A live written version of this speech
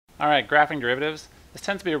Alright, graphing derivatives. This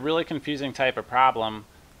tends to be a really confusing type of problem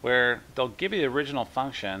where they'll give you the original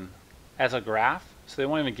function as a graph, so they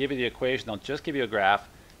won't even give you the equation, they'll just give you a graph,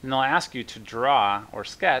 and they'll ask you to draw or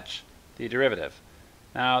sketch the derivative.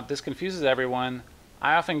 Now, this confuses everyone.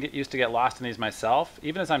 I often used to get lost in these myself.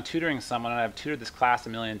 Even as I'm tutoring someone, and I've tutored this class a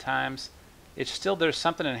million times, it's still, there's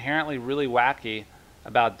something inherently really wacky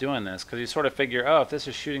about doing this, because you sort of figure, oh, if this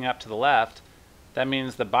is shooting up to the left, that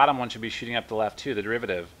means the bottom one should be shooting up to the left too, the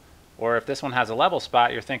derivative. Or if this one has a level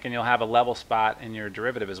spot, you're thinking you'll have a level spot in your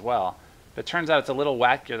derivative as well. But it turns out it's a little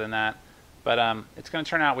wackier than that. But it's going to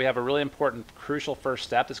turn out we have a really important, crucial first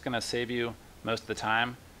step that's going to save you most of the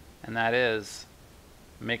time. And that is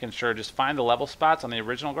making sure just find the level spots on the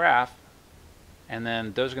original graph. And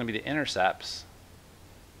then those are going to be the intercepts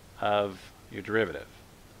of your derivative.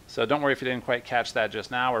 So don't worry if you didn't quite catch that just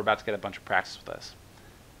now. We're about to get a bunch of practice with this.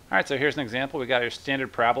 All right, so here's an example. We got our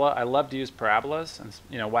standard parabola. I love to use parabolas,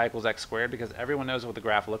 and y equals x squared, because everyone knows what the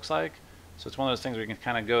graph looks like. So it's one of those things where you can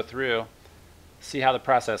kind of go through, see how the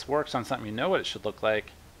process works on something you know what it should look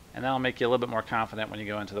like, and that'll make you a little bit more confident when you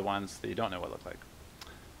go into the ones that you don't know what look like.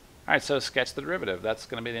 All right, so sketch the derivative. That's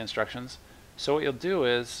going to be the instructions. So what you'll do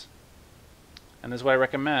is, and this is what I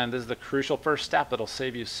recommend, this is the crucial first step that'll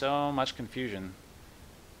save you so much confusion.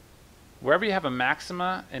 Wherever you have a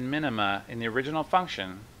maxima and minima in the original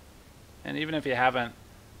function, and even if you haven't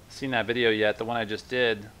seen that video yet, the one I just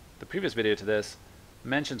did, the previous video to this,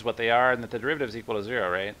 mentions what they are and that the derivative is equal to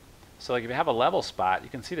 0, right? So like if you have a level spot, you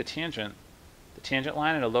can see the tangent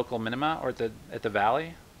line at a local minima, or at the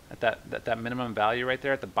valley, at that minimum value right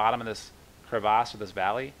there at the bottom of this crevasse or this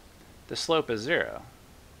valley, the slope is 0.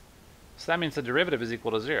 So that means the derivative is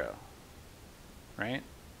equal to 0, right?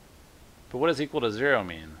 But what does equal to 0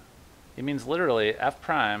 mean? It means literally f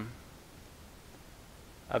prime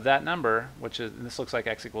of that number, which is, and this looks like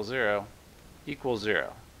x equals 0, equals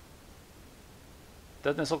 0.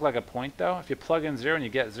 Doesn't this look like a point though? If you plug in 0 and you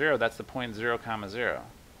get 0, that's the point 0, comma 0.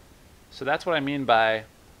 So that's what I mean by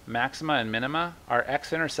maxima and minima are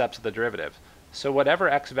x-intercepts of the derivative. So whatever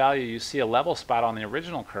x value you see a level spot on the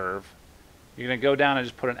original curve, you're going to go down and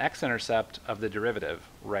just put an x-intercept of the derivative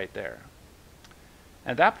right there.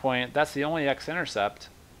 At that point, that's the only x-intercept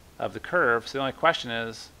of the curve, so the only question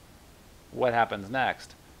is, what happens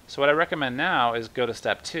next? So what I recommend now is go to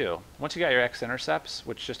step 2. Once you got your x-intercepts,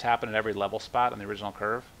 which just happen at every level spot on the original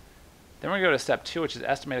curve, then we're going to go to step 2, which is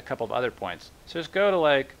estimate a couple of other points. So just go to,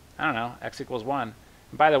 like, I don't know, x equals 1.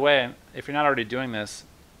 And by the way, if you're not already doing this,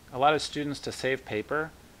 a lot of students, to save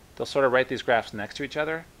paper, they'll sort of write these graphs next to each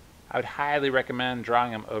other. I would highly recommend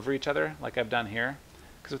drawing them over each other, like I've done here,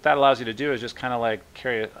 because what that allows you to do is just kind of like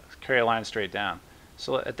carry a line straight down.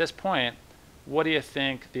 So at this point, what do you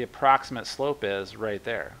think the approximate slope is right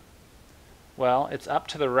there? Well, it's up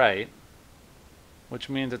to the right, which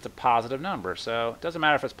means it's a positive number. So it doesn't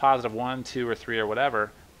matter if it's positive 1, 2, or 3, or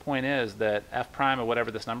whatever. Point is that f prime of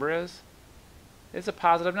whatever this number is a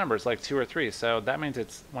positive number. It's like 2 or 3. So that means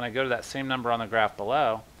it's, when I go to that same number on the graph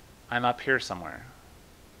below, I'm up here somewhere.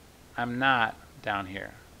 I'm not down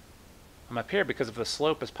here. I'm up here because if the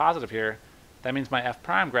slope is positive here, that means my f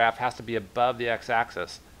prime graph has to be above the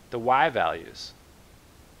x-axis. The y values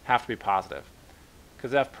have to be positive,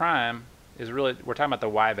 because f prime is really, we're talking about the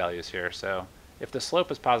y values here. So if the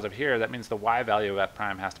slope is positive here, that means the y value of f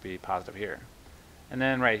prime has to be positive here. And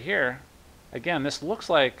then right here, again, this looks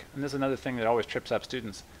like, and this is another thing that always trips up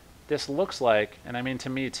students, this looks like, and I mean to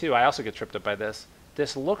me too, I also get tripped up by this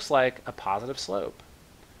looks like a positive slope.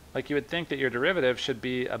 Like you would think that your derivative should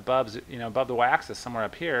be above, above the y-axis somewhere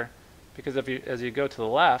up here, because if you, as you go to the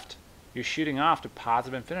left, you're shooting off to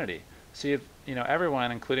positive infinity. So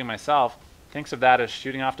everyone, including myself, thinks of that as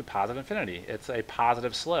shooting off to positive infinity. It's a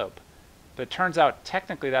positive slope. But it turns out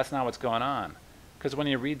technically that's not what's going on. Because when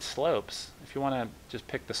you read slopes, if you want to just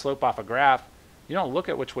pick the slope off a graph, you don't look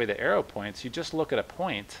at which way the arrow points, you just look at a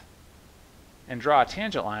point and draw a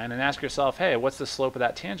tangent line and ask yourself, hey, what's the slope of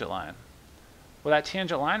that tangent line? Well, that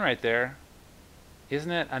tangent line right there,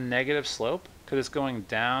 isn't it a negative slope? Because it's going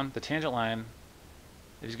down. The tangent line,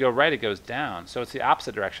 if you go right, it goes down. So it's the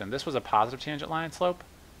opposite direction. This was a positive tangent line slope.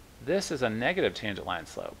 This is a negative tangent line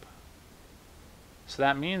slope. So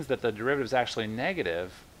that means that the derivative is actually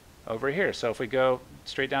negative over here. So if we go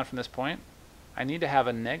straight down from this point, I need to have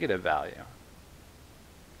a negative value.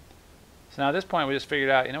 So now at this point, we just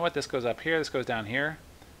figured out, you know what, this goes up here, this goes down here.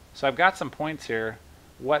 So I've got some points here.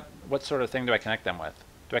 What sort of thing do I connect them with?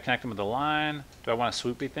 Do I connect them with a line? Do I want a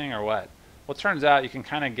swoopy thing or what? Well, it turns out you can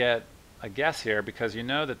kind of get a guess here, because you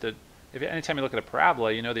know that anytime you look at a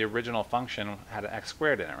parabola, you know the original function had an x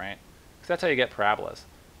squared in it, right? Because that's how you get parabolas.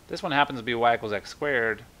 This one happens to be y equals x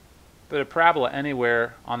squared, But a parabola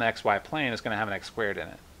anywhere on the xy plane is going to have an x squared in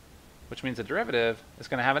it, which means the derivative is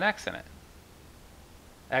going to have an x in it.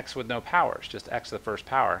 X with no powers, just x to the first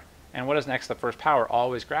power. And what does an x to the first power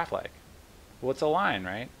always graph like? Well, it's a line,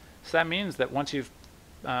 right? So that means that once you've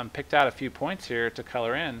picked out a few points here to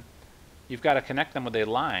color in, you've got to connect them with a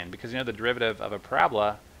line, because you know the derivative of a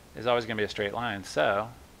parabola is always going to be a straight line. So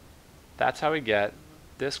that's how we get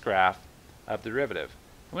this graph of the derivative.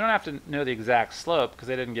 We don't have to know the exact slope because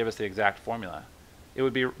they didn't give us the exact formula. It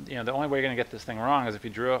would be, the only way you're going to get this thing wrong is if you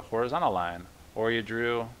drew a horizontal line, or you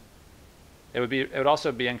drew, it would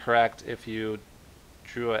also be incorrect if you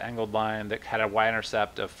drew an angled line that had a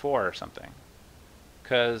y-intercept of 4 or something,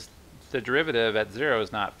 because the derivative at 0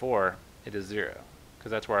 is not 4, it is 0,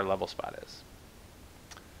 because that's where our level spot is.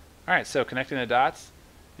 Alright, so connecting the dots,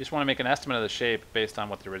 you just want to make an estimate of the shape based on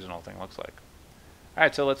what the original thing looks like.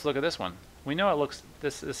 Alright, so let's look at this one. We know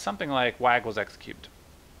this is something like y equals x cubed.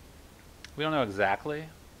 We don't know exactly,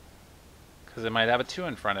 because it might have a 2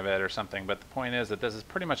 in front of it or something, but the point is that this is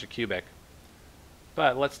pretty much a cubic.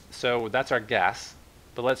 But so that's our guess,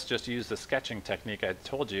 but let's just use the sketching technique I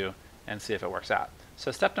told you and see if it works out.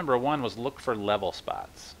 So step number 1 was look for level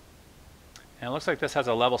spots. And it looks like this has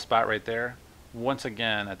a level spot right there, once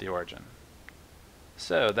again at the origin.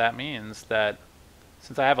 So that means that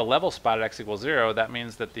since I have a level spot at x equals 0, that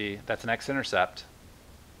means that that's an x-intercept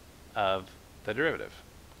of the derivative,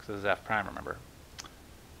 because this is f prime, remember.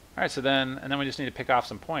 Alright, so then we just need to pick off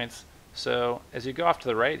some points. So as you go off to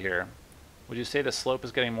the right here, would you say the slope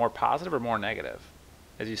is getting more positive or more negative?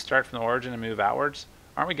 As you start from the origin and move outwards,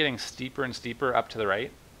 aren't we getting steeper and steeper up to the right?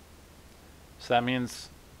 So that means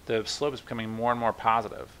the slope is becoming more and more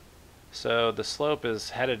positive. So the slope is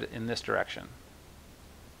headed in this direction.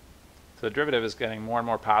 So the derivative is getting more and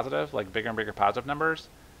more positive, like bigger and bigger positive numbers,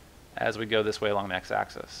 as we go this way along the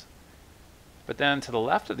x-axis. But then to the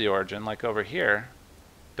left of the origin, like over here,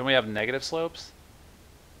 don't we have negative slopes?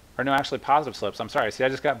 Or no, actually positive slopes. I'm sorry. See, I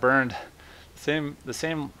just got burned. The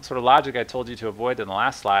same sort of logic I told you to avoid in the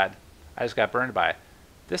last slide, I just got burned by.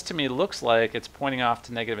 This to me looks like it's pointing off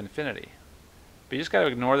to negative infinity. But you just got to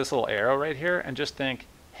ignore this little arrow right here and just think,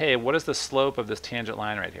 hey, what is the slope of this tangent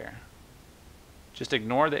line right here? Just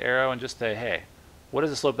ignore the arrow and just say, hey, what is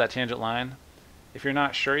the slope of that tangent line? If you're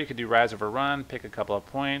not sure, you could do rise over run, pick a couple of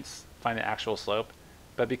points, find the actual slope.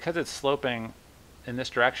 But because it's sloping in this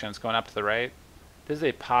direction, it's going up to the right, this is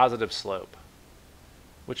a positive slope,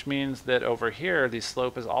 which means that over here, the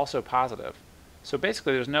slope is also positive. So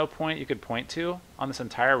basically, there's no point you could point to on this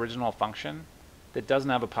entire original function that doesn't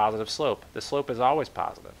have a positive slope. The slope is always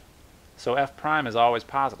positive. So f prime is always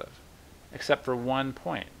positive, except for one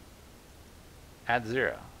point at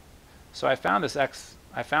 0. So I found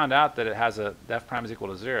out that it has the f prime is equal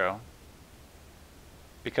to 0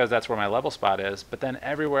 because that's where my level spot is, but then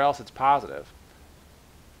everywhere else it's positive.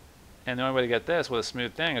 And the only way to get this with a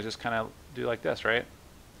smooth thing is just kind of do like this, right?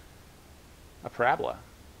 A parabola.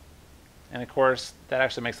 And of course, that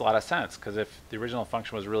actually makes a lot of sense, because if the original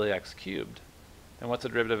function was really x cubed, then what's the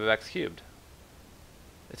derivative of x cubed?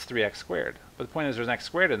 It's 3x squared. But the point is there's an x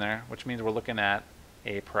squared in there, which means we're looking at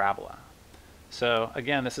a parabola. So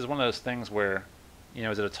again, this is one of those things where,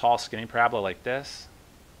 is it a tall, skinny parabola like this?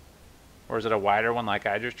 Or is it a wider one like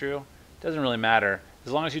I just drew? It doesn't really matter.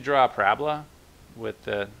 As long as you draw a parabola with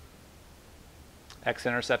the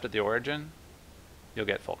x-intercept at the origin, you'll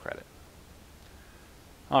get full credit.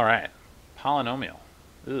 All right, polynomial.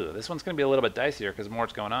 Ooh, this one's going to be a little bit dicier because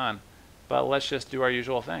more's going on, but let's just do our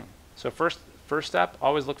usual thing. So first step,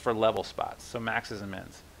 always look for level spots, so maxes and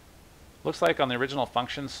mins. Looks like on the original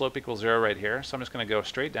function, slope equals 0 right here, so I'm just going to go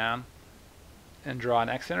straight down and draw an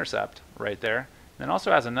x-intercept right there. And then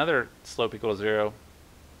also has another slope equal to 0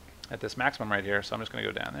 at this maximum right here, so I'm just going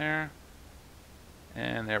to go down there,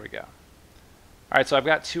 and there we go. All right, so I've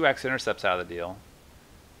got two x-intercepts out of the deal.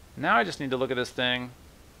 Now I just need to look at this thing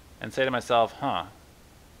and say to myself,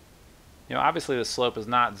 obviously the slope is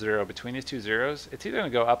not 0 between these two zeros. It's either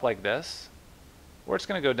going to go up like this, or it's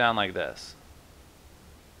going to go down like this.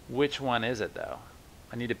 Which one is it, though?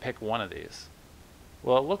 I need to pick one of these.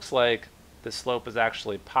 Well, it looks like the slope is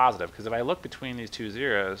actually positive, because if I look between these two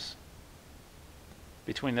zeros,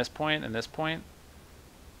 between this point and this point,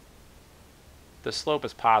 the slope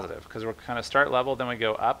is positive, because we're kind of start level, then we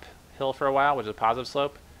go uphill for a while, which is a positive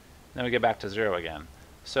slope, and then we get back to 0 again.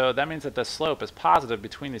 So that means that the slope is positive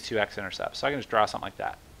between these two x-intercepts. So I can just draw something like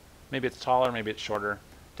that. Maybe it's taller, maybe it's shorter.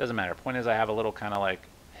 Doesn't matter. Point is I have a little kind of like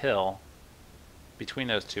hill between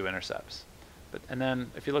those two intercepts. And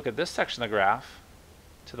then if you look at this section of the graph,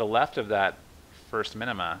 to the left of that first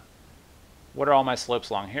minima, what are all my slopes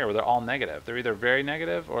along here? Well, they're all negative. They're either very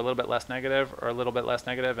negative or a little bit less negative or a little bit less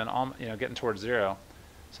negative and all, getting towards 0.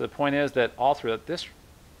 So the point is that all throughout this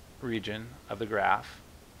region of the graph,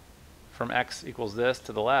 from x equals this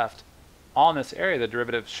to the left, all in this area the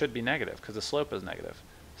derivative should be negative because the slope is negative.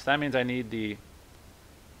 So that means I need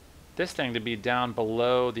this thing to be down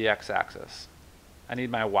below the x-axis. I need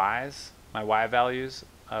my y's, my y values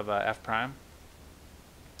of f prime,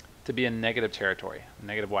 to be in negative territory,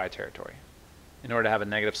 negative y territory, in order to have a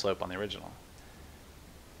negative slope on the original.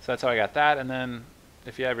 So that's how I got that. And then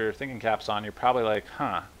if you have your thinking caps on, you're probably like,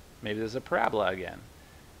 maybe this is a parabola again.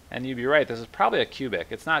 And you'd be right, this is probably a cubic.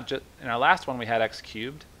 It's not just, in our last one we had x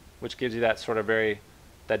cubed, which gives you that sort of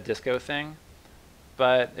that disco thing.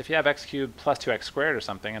 But if you have x cubed plus 2x squared or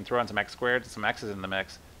something and throw in some x squared and some x's in the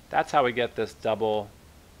mix, that's how we get this double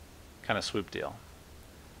kind of swoop deal.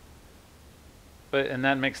 And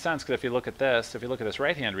that makes sense because if you look at this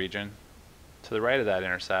right-hand region to the right of that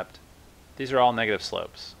intercept, these are all negative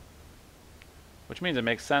slopes, which means it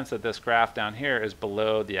makes sense that this graph down here is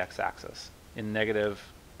below the x-axis in negative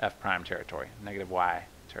f prime territory, negative y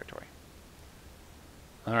territory.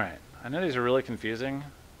 All right, I know these are really confusing,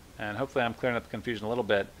 and hopefully I'm clearing up the confusion a little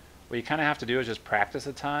bit. What you kind of have to do is just practice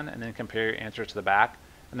a ton and then compare your answers to the back,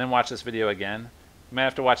 and then watch this video again. You might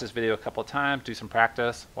have to watch this video a couple of times, do some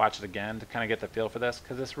practice, watch it again to kind of get the feel for this,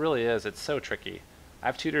 because this really is, it's so tricky.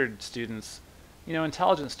 I've tutored students,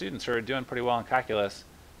 intelligent students who are doing pretty well in calculus.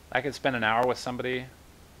 I could spend an hour with somebody,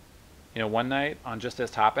 one night on just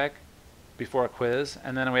this topic before a quiz,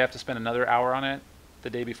 and then we have to spend another hour on it the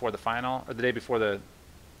day before the final, or the day before the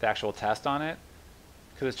actual test on it,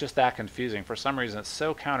 because it's just that confusing. For some reason, it's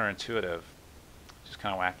so counterintuitive. It's just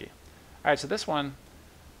kind of wacky. All right, so this one,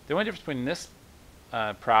 the only difference between this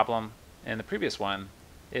problem and the previous one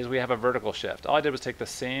is we have a vertical shift. All I did was take the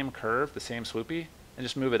same curve, the same swoopy, and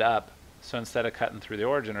just move it up. So instead of cutting through the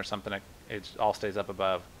origin or something, it all stays up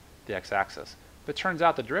above the x-axis. But it turns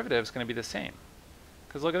out the derivative is going to be the same.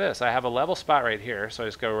 Because look at this, I have a level spot right here, so I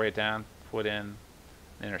just go right down, put in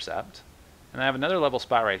an intercept. And I have another level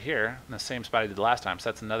spot right here, in the same spot I did last time, so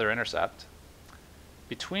that's another intercept.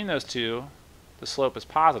 Between those two, the slope is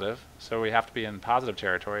positive, so we have to be in positive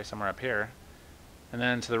territory somewhere up here. And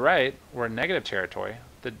then to the right, we're in negative territory.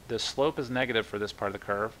 The slope is negative for this part of the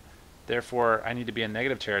curve. Therefore, I need to be in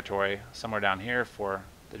negative territory somewhere down here for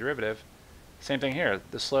the derivative. Same thing here.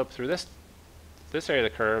 The slope through this area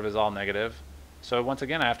of the curve is all negative. So once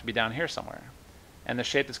again, I have to be down here somewhere. And the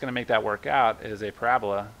shape that's going to make that work out is a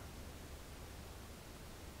parabola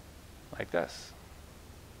like this.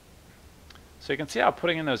 So you can see how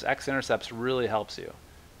putting in those x-intercepts really helps you.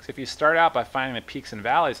 Because if you start out by finding the peaks and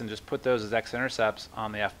valleys and just put those as x-intercepts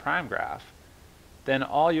on the f prime graph, then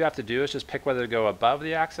all you have to do is just pick whether to go above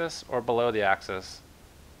the axis or below the axis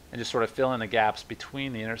and just sort of fill in the gaps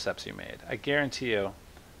between the intercepts you made. I guarantee you,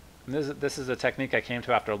 and this is a technique I came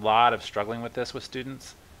to after a lot of struggling with this with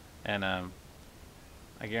students, and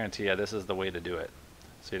I guarantee you this is the way to do it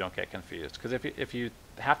so you don't get confused. Because if you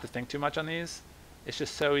have to think too much on these, it's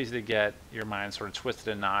just so easy to get your mind sort of twisted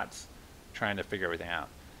in knots trying to figure everything out.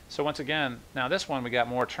 So once again, now this one we got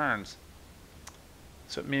more terms.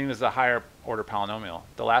 So meaning this is a higher order polynomial.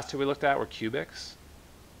 The last two we looked at were cubics.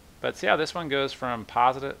 But see how this one goes from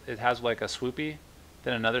positive, it has like a swoopy,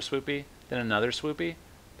 then another swoopy, then another swoopy.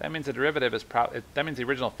 That means the derivative is that means the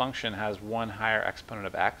original function has one higher exponent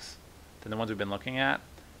of x than the ones we've been looking at.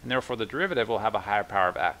 And therefore the derivative will have a higher power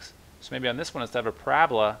of x. So maybe on this one, instead of a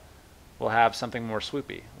parabola, we'll have something more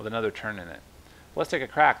swoopy with another turn in it. Well, let's take a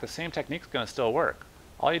crack. The same technique is going to still work.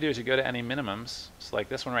 All you do is you go to any minimums, so like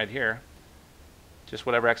this one right here, just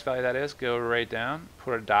whatever x value that is, go right down,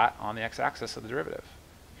 put a dot on the x-axis of the derivative.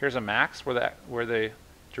 Here's a max where the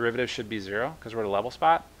derivative should be 0 because we're at a level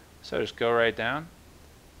spot. So just go right down,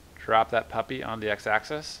 drop that puppy on the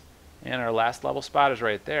x-axis, and our last level spot is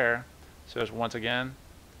right there. So just once again,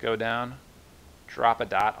 go down, drop a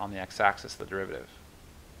dot on the x-axis of the derivative.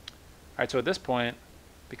 All right, so at this point,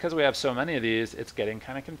 because we have so many of these, it's getting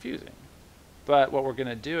kind of confusing. But what we're going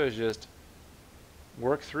to do is just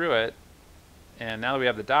work through it, and now that we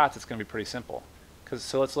have the dots, it's going to be pretty simple.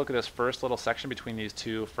 So let's look at this first little section between these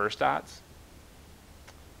two first dots.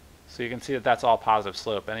 So you can see that that's all positive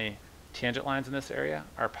slope. Any tangent lines in this area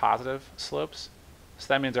are positive slopes. So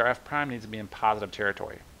that means our f prime needs to be in positive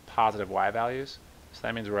territory, positive y values. So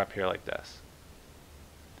that means we're up here like this.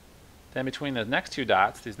 Then between the next two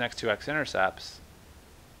dots, these next two x-intercepts,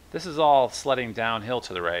 this is all sledding downhill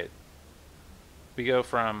to the right. We go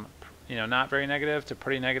from not very negative to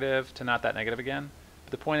pretty negative to not that negative again.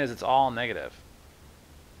 But the point is it's all negative.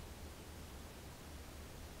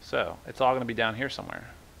 So it's all going to be down here somewhere.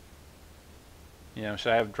 You know,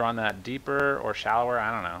 should I have drawn that deeper or shallower?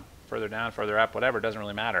 I don't know. Further down, further up, whatever, it doesn't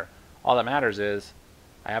really matter. All that matters is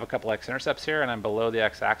I have a couple x-intercepts here and I'm below the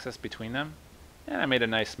x-axis between them, and I made a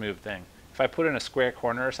nice smooth thing. If I put in a square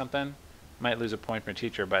corner or something, I might lose a point from a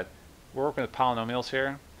teacher, but we're working with polynomials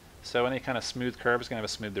here, so any kind of smooth curve is going to have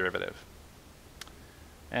a smooth derivative.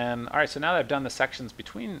 And all right, so now that I've done the sections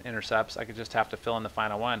between intercepts, I could just have to fill in the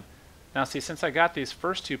final one. Now see, since I got these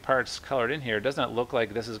first two parts colored in here, doesn't it look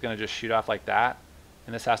like this is going to just shoot off like that?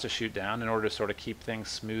 And this has to shoot down in order to sort of keep things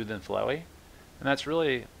smooth and flowy. And that's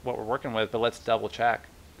really what we're working with, but let's double check.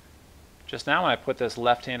 Just now when I put this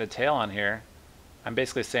left-handed tail on here, I'm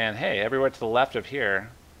basically saying, hey, everywhere to the left of here,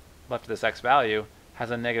 left of this x value, has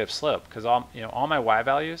a negative slope, because all my y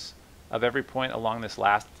values of every point along this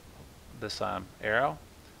arrow,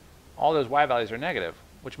 all those y values are negative,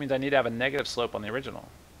 which means I need to have a negative slope on the original.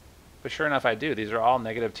 But sure enough, I do. These are all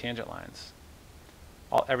negative tangent lines.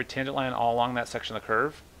 Every tangent line all along that section of the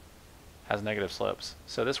curve has negative slopes.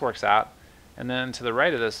 So this works out. And then to the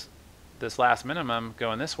right of this last minimum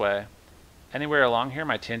going this way, anywhere along here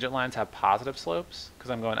my tangent lines have positive slopes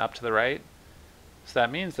because I'm going up to the right. So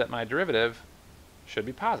that means that my derivative should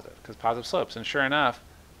be positive because positive slopes. And sure enough,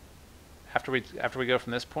 after we go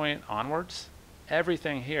from this point onwards,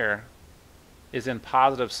 everything here is in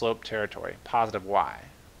positive slope territory, positive y.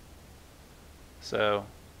 So,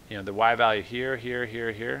 you know, the y value here, here,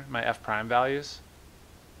 here, here, my f prime values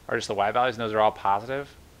are just the y values, and those are all positive,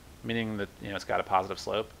 meaning that, you know, it's got a positive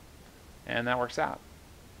slope, and that works out.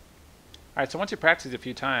 All right, so once you practice these a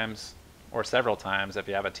few times, or several times, if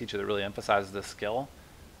you have a teacher that really emphasizes this skill,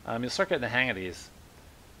 you'll start getting the hang of these.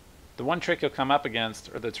 The one trick you'll come up against,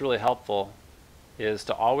 or that's really helpful, is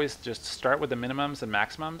to always just start with the minimums and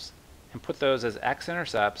maximums and put those as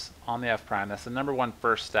x-intercepts on the f prime. That's the number one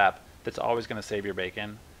first step that's always going to save your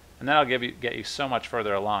bacon, and that'll get you so much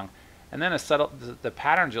further along. And then the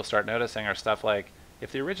patterns you'll start noticing are stuff like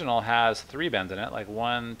if the original has 3 bends in it, like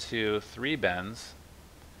 1, 2, 3 bends,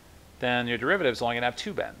 then your derivative is only going to have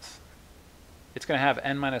 2 bends. It's going to have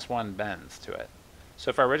n minus 1 bends to it. So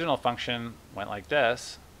if our original function went like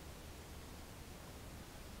this,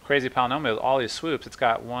 crazy polynomial with all these swoops, it's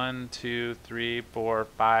got 1, 2, 3, 4,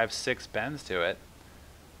 5, 6 bends to it.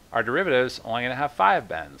 Our derivative's only going to have 5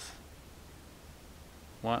 bends.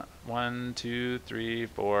 1, 2, 3,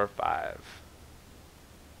 4, 5.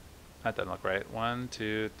 That doesn't look right. 1,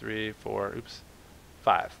 2, 3, 4,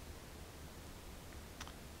 5.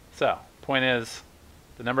 So, point is,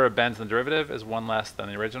 the number of bends in the derivative is 1 less than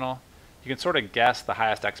the original. You can sort of guess the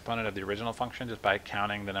highest exponent of the original function just by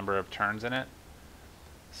counting the number of turns in it.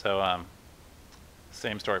 So,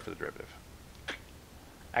 same story for the derivative.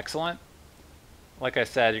 Excellent. Like I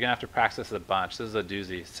said, you're going to have to practice this a bunch. This is a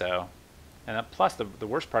doozy. So, and plus, the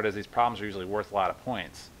worst part is these problems are usually worth a lot of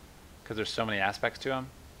points because there's so many aspects to them.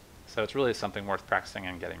 So it's really something worth practicing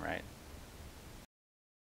and getting right.